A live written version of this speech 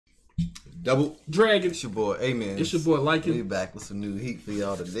Double Dragon. It's your boy AMENZ. It's your boy Liking. We back with some new heat for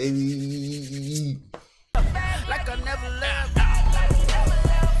y'all today. Like I never left.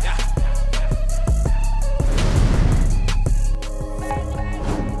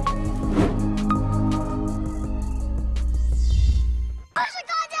 Push the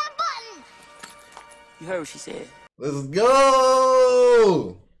goddamn button! You heard what she said. Let's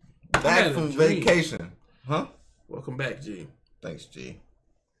go. had Back a from dream. vacation. Huh? Welcome back, G. Thanks, G.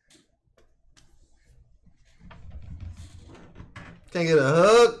 Can't get a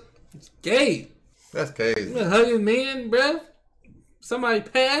hug? Gay. That's You crazy. been hugging men, bruh? Somebody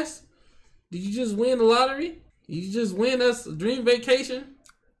passed? Did you just win the lottery? Did you just win us a dream vacation?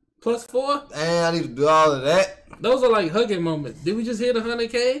 +4? Damn, I need to do all of that. Those are like hugging moments. Did we just hit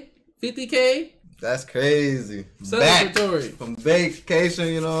 100K? 50K? That's crazy. Celebratory. Back from vacation,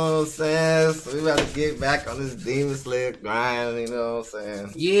 you know what I'm saying? So we about to get back on this demon slayer grind, you know what I'm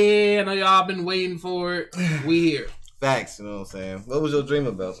saying? Yeah, I know y'all been waiting for it. We here. Facts, you know what I'm saying? What was your dream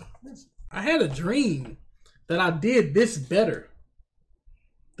about? I had a dream that I did this better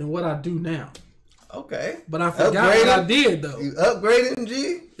than what I do now. Okay. But I forgot what I did though. You upgraded,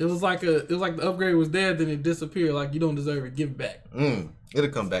 G? It was like the upgrade was there, then it disappeared. Like you don't deserve it. Give it back.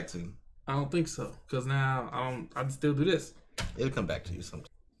 It'll come back to you. I don't think so. Cause now I still do this. It'll come back to you sometime.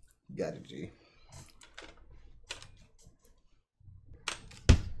 You got it, G.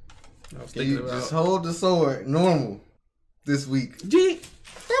 I was Can thinking you about just hold the sword normal this week? G.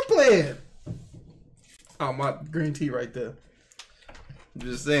 Stop playing. Oh, my green tea right there. I'm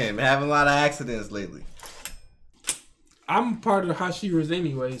just saying, been having a lot of accidents lately. I'm part of the Hashiras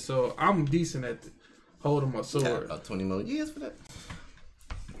anyway, so I'm decent at holding my sword. Got about 20 more years for that.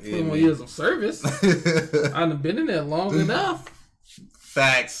 20 more years of service. I done been in there long enough.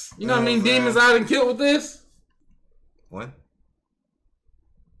 Facts. You know what I mean? Demons I done killed with this. What?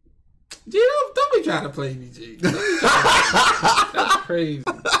 G, don't be trying to play me, G. Don't be trying to play me. That's crazy.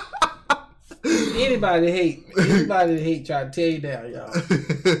 Anybody that hate, try to tear you down, y'all.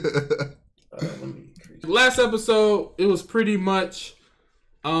 Let me increase. Last episode, it was pretty much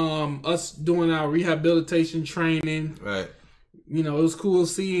us doing our rehabilitation training. Right. You know, it was cool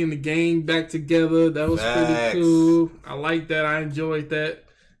seeing the gang back together. That was pretty cool. I like that. I enjoyed that.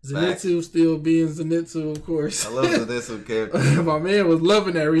 Zenitsu still being Zenitsu, of course. I love Zenitsu character. My man was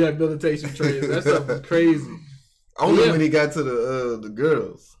loving that rehabilitation training. That stuff was crazy. Only when he got to the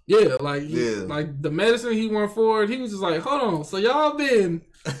girls. Yeah, like the medicine he went forward, he was just like, hold on, so y'all been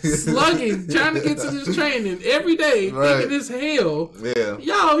slugging, trying to get to this training every day, thinking this hell. Yeah.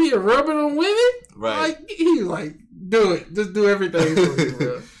 Y'all here rubbing on women? Right. Like, he was like, do it. Just do everything for me,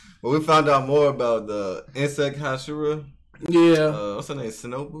 bro. Well, we found out more about the insect Hashira. Yeah. What's her name?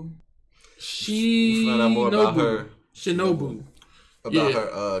 Shinobu? We found out more about her. Shinobu. About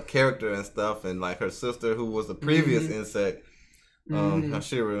her character and stuff, and like her sister who was the previous insect,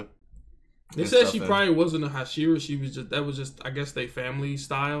 Hashira. They said she probably wasn't a Hashira. She was just I guess they family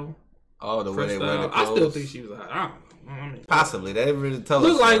style. Oh, the way they wear the clothes. I still think she was I don't know. I mean, possibly. They didn't really tell us.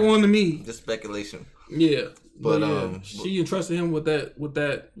 Look like one to me. Just speculation. Yeah. But she entrusted him with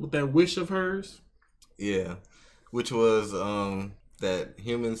that wish of hers. Yeah. Which was that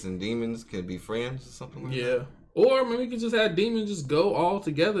humans and demons can be friends or something like that. Yeah. Or maybe we could just have demons just go all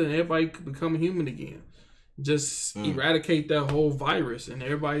together and everybody could become a human again. Just eradicate that whole virus and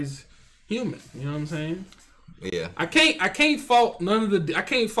everybody's human. You know what I'm saying? Yeah. I can't fault none of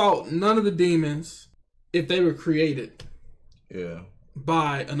the demons if they were created. Yeah.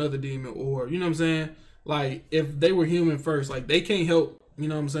 By another demon, or you know what I'm saying? Like if they were human first, like they can't help, you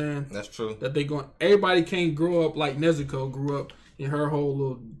know what I'm saying? That's true. That everybody can't grow up like Nezuko grew up in her whole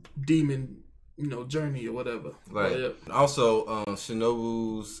little demon, journey or whatever. Right. Also,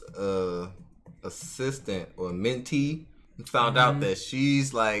 Shinobu's assistant or mentee found out that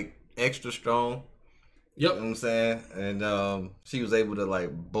she's like extra strong. Yep. You know what I'm saying? And she was able to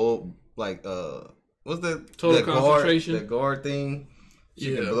what's that? Total concentration. That guard thing.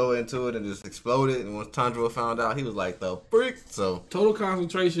 She can blow into it and just explode it. And once Tanjiro found out, he was like, the freak. So total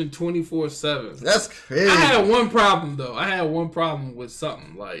concentration 24/7. That's crazy. I had one problem though. I had one problem with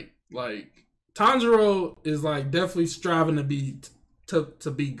something. Like Tanjiro is like definitely striving to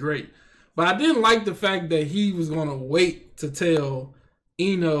be great. But I didn't like the fact that he was gonna wait to tell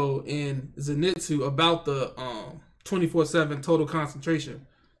Ino and Zenitsu about the 24/7 total concentration.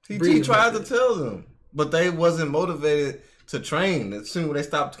 He tried to tell them, but they wasn't motivated to train. As soon as they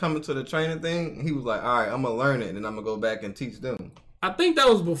stopped coming to the training thing, he was like, all right, I'm going to learn it, and I'm going to go back and teach them. I think that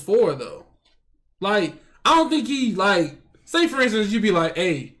was before, though. Like, I don't think he, say, for instance, you'd be like,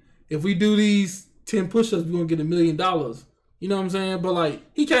 hey, if we do these 10 push-ups, we're going to get $1 million. You know what I'm saying? But like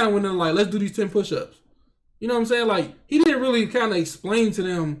he kind of went in like, let's do these 10 push-ups. You know what I'm saying? Like he didn't really kind of explain to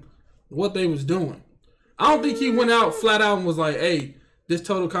them what they was doing. I don't think he went out flat out and was like, hey, this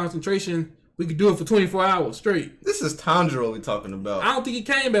total concentration, we could do it for 24 hours straight. This is Tanjiro we talking about. I don't think he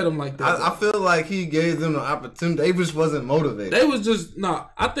came at him like that. I feel like he gave them the opportunity. They just wasn't motivated. They was just,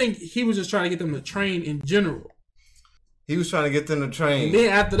 I think he was just trying to get them to train in general. He was trying to get them to train. And then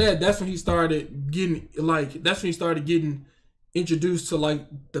after that, that's when he started getting, introduced to like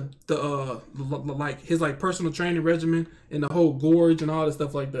like his like personal training regimen and the whole gorge and all this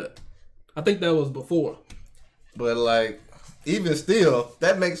stuff like that. I think that was before. But like, even still,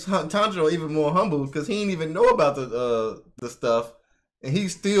 that makes Tanjiro even more humble because he didn't even know about the stuff, and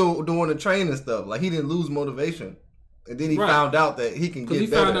he's still doing the training stuff. Like he didn't lose motivation, and then he found out that he can get better. Because he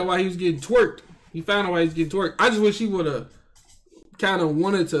found out why he was getting twerked. I just wish he would have kind of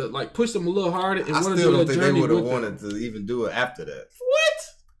wanted to like push them a little harder. And I still don't think they would have wanted to even do it after that.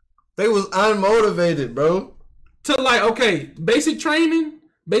 What? They was unmotivated, bro. To like, okay, basic training,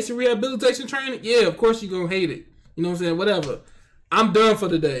 basic rehabilitation training. Yeah, of course you're gonna hate it. You know what I'm saying? Whatever. I'm done for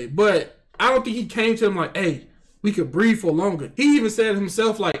the day. But I don't think he came to them like, hey, we could breathe for longer. He even said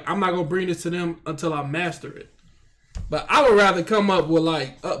himself like, I'm not gonna bring this to them until I master it. But I would rather come up with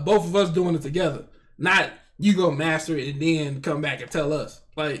like both of us doing it together, not you go master it and then come back and tell us.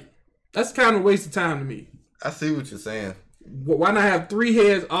 Like that's kind of a waste of time to me. I see what you're saying. Why not have 3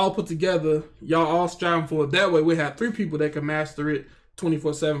 heads all put together? Y'all all striving for it. That way we have 3 people that can master it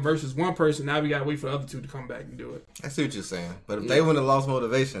 24/7 versus 1 person. Now we gotta wait for the other 2 to come back and do it. I see what you're saying. But if they wouldn't have lost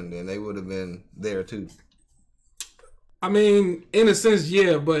motivation, then they would have been there too. I mean, in a sense,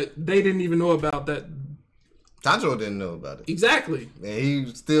 yeah, but they didn't even know about that. Tanjiro didn't know about it. Exactly. And he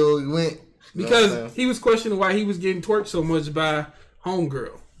still went. Because he was questioning why he was getting twerked so much by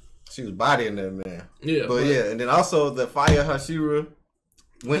homegirl. She was bodying that man. Yeah. But yeah, and then also the Fire Hashira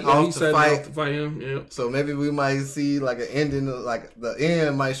went off to fight him. Yeah. So maybe we might see like an ending, like the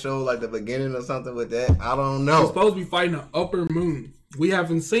end might show like the beginning or something with that. I don't know. He's supposed to be fighting an upper moon. We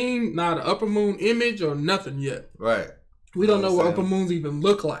haven't seen not an upper moon image or nothing yet. Right. We don't know what upper moons even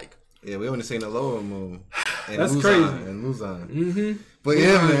look like. Yeah, we only seen the lower moon. That's crazy. And Muzan. Mm-hmm. But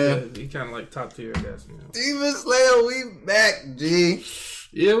yeah, man. He kind of like top tier, I guess. Man. Demon Slayer, we back, G.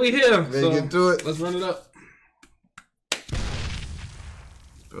 Yeah, we here. Let's get to it. Let's run it up.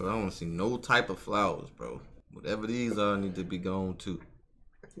 Bro, I don't want to see no type of flowers, bro. Whatever these are need to be gone too.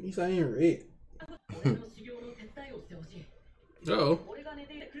 These ain't red. Uh-oh.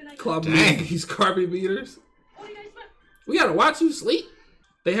 These carpet beaters. We gotta watch you sleep.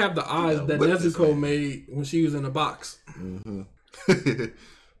 They have the eyes that Nezuko made when she was in the box. Mm-hmm. Man,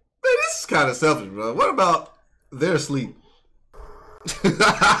 this is kind of selfish, bro. What about their sleep? Dang!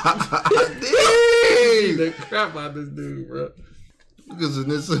 The crap out of this dude, bro. Because in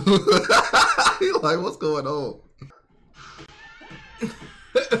this, he like, what's going on?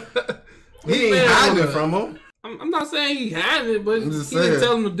 He ain't hiding it from him. I'm not saying he hiding it, but he didn't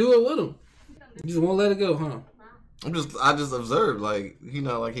tell him to do it with him. He just won't let it go, huh? I just observed, like, he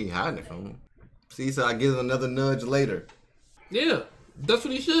not like he hiding it from him. See, so I give him another nudge later. Yeah, that's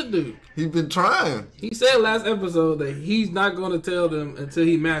what he should do. He's been trying. He said last episode that he's not going to tell them until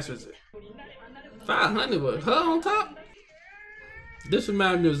he masters it. 500, but her on top? This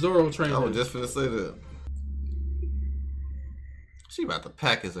reminds me of Zoro training. I was just finna say that. She about to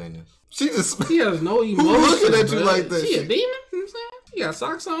pack his anus. She has no emotion. Who looking at you like that? She a demon? You know what I'm saying? She got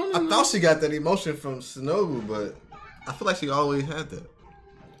socks on. I thought she got that emotion from Shinobu, but I feel like she always had that.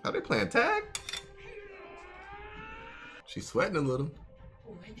 Are they playing tag? She's sweating a little.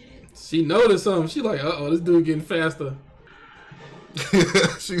 She noticed something. She like, uh-oh, this dude getting faster.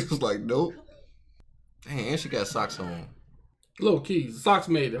 She was like, nope. Dang, and she got socks on. Low key, socks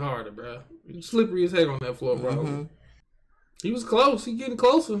made it harder, bro. Slippery as heck on that floor, bro. Mm-hmm. He was close. He getting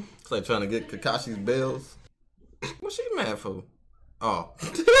closer. It's like trying to get Kakashi's bells. What's she mad for? Oh.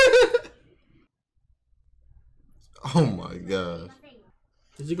 Oh my god.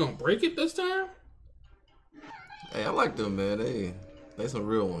 Is he gonna break it this time? Hey, I like them, man. They some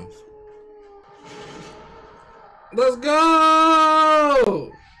real ones. Let's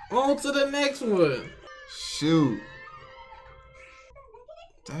go! On to the next one. Shoot.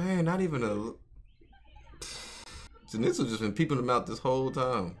 Dang, not even a... Zenitsu just been peeping him out this whole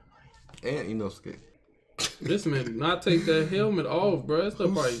time. And Inosuke. This man did not take that helmet off, bro. That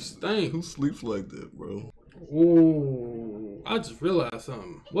stuff probably stink. Who sleeps like that, bro? Ooh, I just realized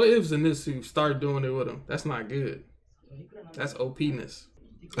something. What if Zenitsu start doing it with him? That's not good. That's OP-ness.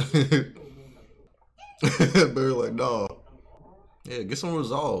 They're like, nah. Yeah, get some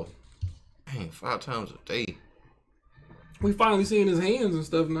resolve. Dang, 5 times a day. We finally seeing his hands and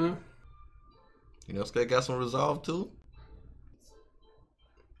stuff now. You know, Skate got some resolve too.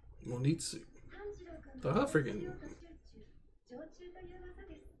 Monitsu. The her freaking.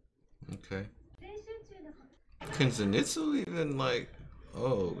 Okay. Can Zenitsu even like?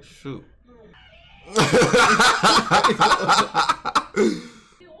 Oh shoot.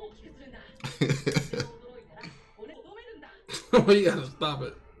 You gotta stop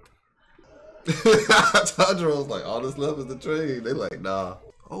it. Tanjiro's like, all this left is the train. They like, nah.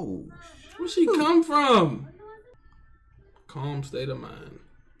 Oh. Where she come from? Calm state of mind.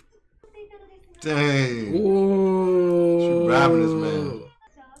 Dang. Whoa. She grabbing this man.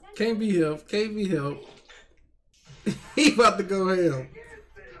 Can't be helped. Can't be helped. He about to go ham.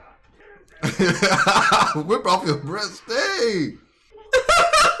 Whip off your breast. Stay.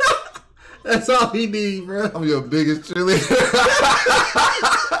 That's all he need, bro. I'm your biggest cheerleader.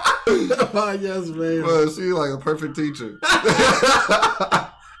 Oh, yes, man. Bro, she like a perfect teacher.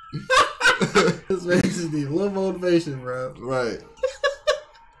 This man just need a little motivation, bro. Right.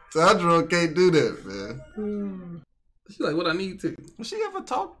 Tanjiro can't do that, man. She's like, what I need to. Will she ever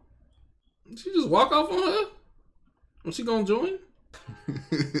talk? She just walk off on her? Was she gonna join?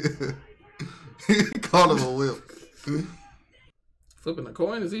 He called him a whip. Flipping a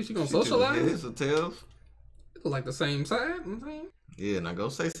coin to see if she gonna socialize? Heads or tails? It look like the same side, you know what I'm saying? Yeah, now go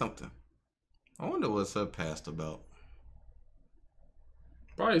say something. I wonder what's her past about.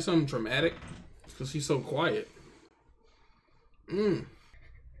 Probably something traumatic, because she's so quiet. Dang!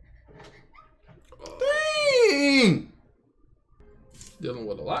 Dealing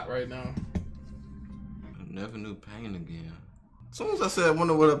with a lot right now. I never knew pain again. As soon as I said I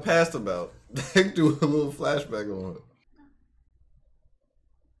wonder what her past about, they do a little flashback on her.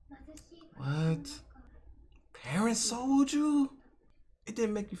 What? Parents sold you? It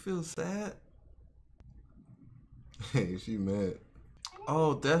didn't make you feel sad? Hey, she mad.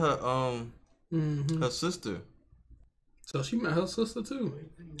 Oh, that her her sister. So she met her sister too.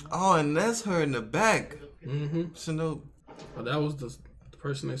 Oh, and that's her in the back. Shinobi. Oh, that was the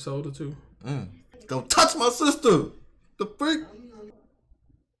person they sold it to. Don't touch my sister! The freak!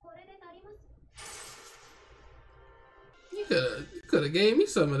 You could have gave me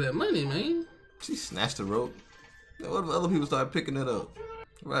some of that money, man. She snatched the rope. What if other people started picking it up?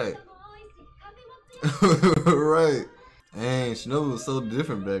 Right. Right. Dang, Shinobi was so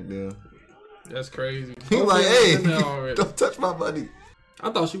different back then. That's crazy. He was like, hey, already. don't touch my money.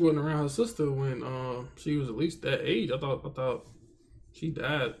 I thought she wasn't around her sister when she was at least that age. I thought she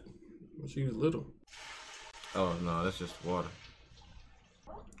died when she was little. Oh no, that's just water.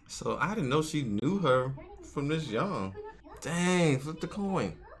 So I didn't know she knew her from this young. Dang, flip the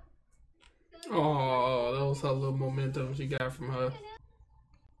coin. Oh, that was her little momentum she got from her.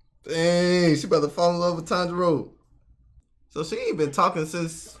 Dang, she about to fall in love with Tanjiro. So she ain't been talking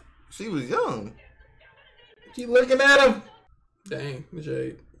since she was young. She looking at him. Dang, the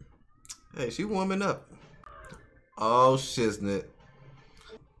shade. Hey, she warming up. Oh, shiznit.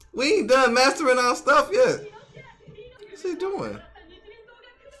 We ain't done mastering our stuff yet. What's he doing?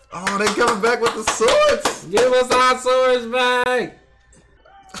 Oh, they coming back with the swords. Give us our swords back.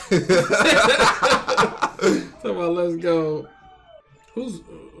 Come on, let's go. Who's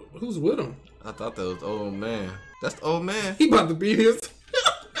with him? I thought that was the old man. That's the old man. He about to beat his.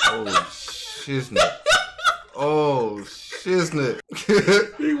 Oh, shiznit. Oh, shiznit.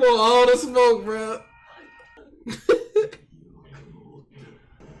 He want all the smoke, bro.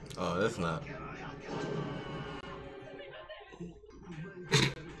 Oh, that's not.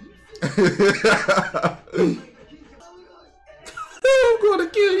 I'm gonna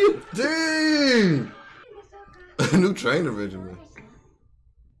kill you. Dang! New trainer regimen.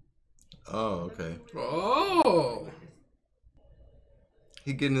 Oh, okay. Oh.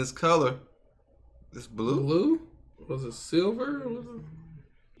 He getting his color. This blue? Blue? Was it silver? Was it?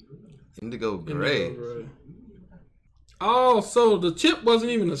 Indigo gray. Indigo gray. Oh, so the chip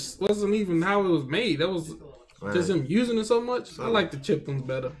wasn't even how it was made. That was just him using it so much. I like the chip ones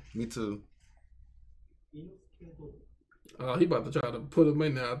better. Me too. Oh, he about to try to put him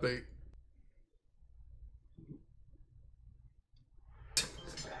in there, I think.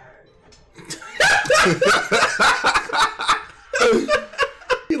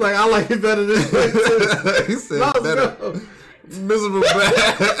 He like, I like it better than that. He said better. Go. Miserable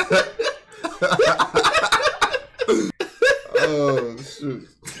bad. Oh shoot.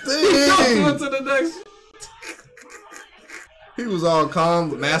 Dang. To the next. He was all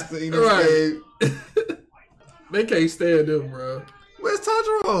calm, master eating Right. cave. They can't stand him, bro. Where's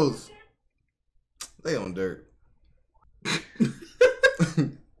Tanjiro's? They on dirt.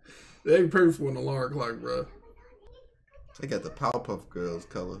 They perfect for an alarm clock, bro. They got the Powerpuff Girls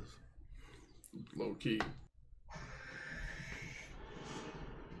colors. Low key.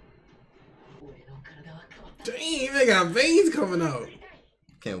 Dang, they got veins coming out.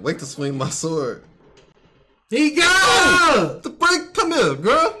 Can't wait to swing my sword. He go! Oh, the break, come here,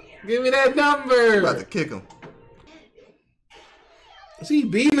 girl. Give me that number. I'm about to kick him. She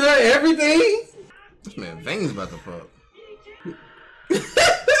beating her everything? This man veins about to pop.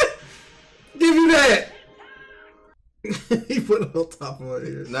 Give me that. He put it on top of her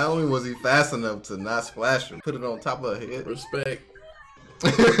head. Not only was he fast enough to not splash her, put it on top of her head. Respect.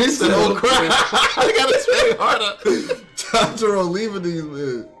 He said, "Oh crap! I gotta swing harder." Tanjiro leaving these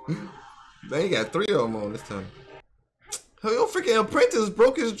men. They ain't got 3 of them on this time. Hell, your freaking apprentice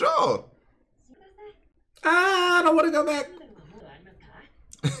broke his jaw. I don't want to go back.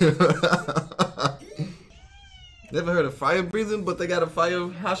 Never heard of fire breathing, but they got a fire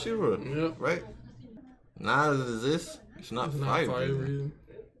Hashira. Yep. Right? Nah, is this? It's not fire breathing.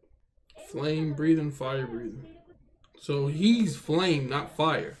 Flame breathing, fire breathing. So he's flame, not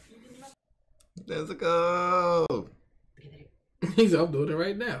fire. Let's go. He's up doing it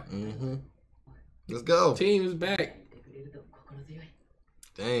right now. Mm-hmm. Let's go. Team is back.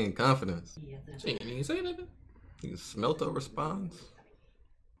 Dang, confidence. She ain't even say nothing. You smelt a response.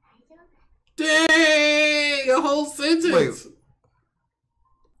 Dang, a whole sentence. Wait.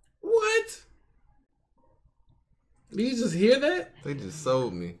 What? Did you just hear that? They just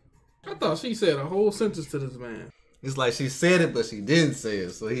sold me. I thought she said a whole sentence to this man. It's like she said it, but she didn't say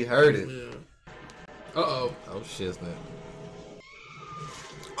it, so he heard it. Yeah. Uh-oh. Oh, shit, snap.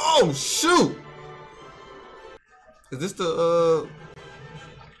 Oh, shoot! Is this the,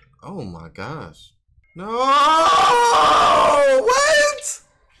 Oh, my gosh. No! What?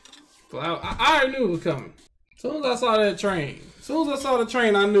 Well, I already knew it was coming. As soon as I saw that train. As soon as I saw the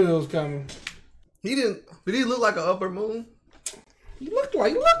train, I knew it was coming. He didn't... Did he look like an upper moon? He looked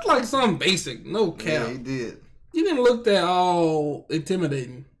like something basic. No cap. Yeah, he did. He didn't look that all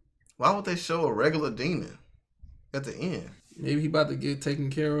intimidating. Why would they show a regular demon at the end? Maybe he about to get taken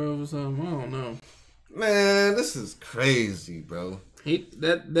care of or something. I don't know. Man, this is crazy, bro.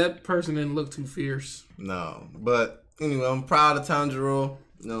 That person didn't look too fierce. No, but anyway, I'm proud of Tanjiro.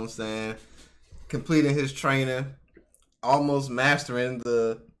 You know what I'm saying? Completing his training, almost mastering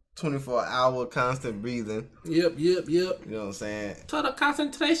the 24-hour constant breathing. Yep. You know what I'm saying? Total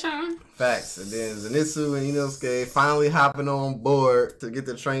concentration. Facts. And then Zenitsu and Inosuke finally hopping on board to get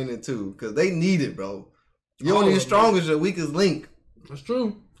the training too, because they need it, bro. You're only as strong as your weakest link. That's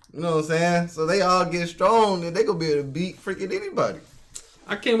true. You know what I'm saying? So they all get strong, and they gonna be able to beat freaking anybody.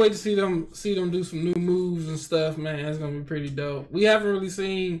 I can't wait to see them do some new moves and stuff, man. It's gonna be pretty dope. We haven't really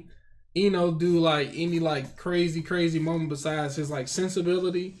seen Ino do like any like crazy moment besides his like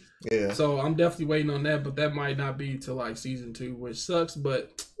sensibility. Yeah. So I'm definitely waiting on that, but that might not be till like season 2, which sucks,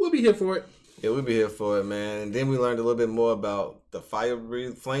 but we'll be here for it. Yeah, we'll be here for it, man. And then we learned a little bit more about the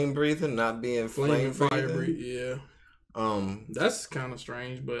flame breathing, not being flame fire breathing. Yeah. That's kind of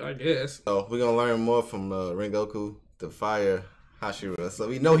strange, but I guess. So we're gonna learn more from Rengoku, the fire Hashira. So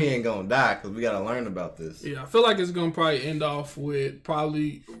we know he ain't gonna die because we gotta learn about this. Yeah, I feel like it's gonna probably end off with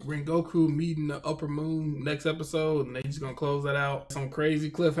probably Rengoku meeting the upper moon next episode, and they just gonna close that out. Some crazy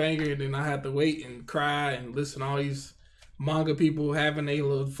cliffhanger, and then I have to wait and cry and listen to all these manga people having a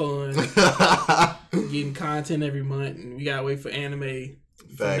little fun, getting content every month, and we gotta wait for anime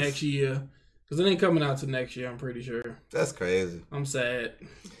for next year. Because it ain't coming out till next year, I'm pretty sure. That's crazy. I'm sad.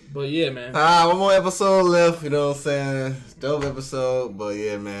 But yeah, man. One more episode left, you know what I'm saying? Dope episode. But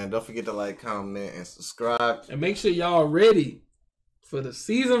yeah, man, don't forget to like, comment, and subscribe. And make sure y'all ready for the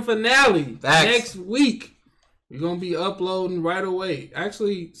season finale next week. We're going to be uploading right away.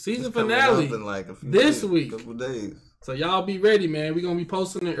 Actually, season finale in like this week. A couple days. So y'all be ready, man. We're going to be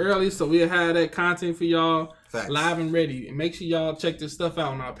posting it early, so we'll have that content for y'all live and ready. And make sure y'all check this stuff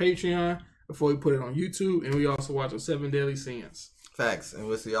out on our Patreon before we put it on YouTube, and we also watch our 7 Daily Sins. Facts. And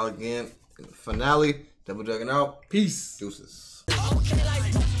we'll see y'all again in the finale. Double Dragon out. Peace. Deuces. Okay,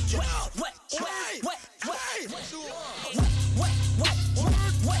 like, wait.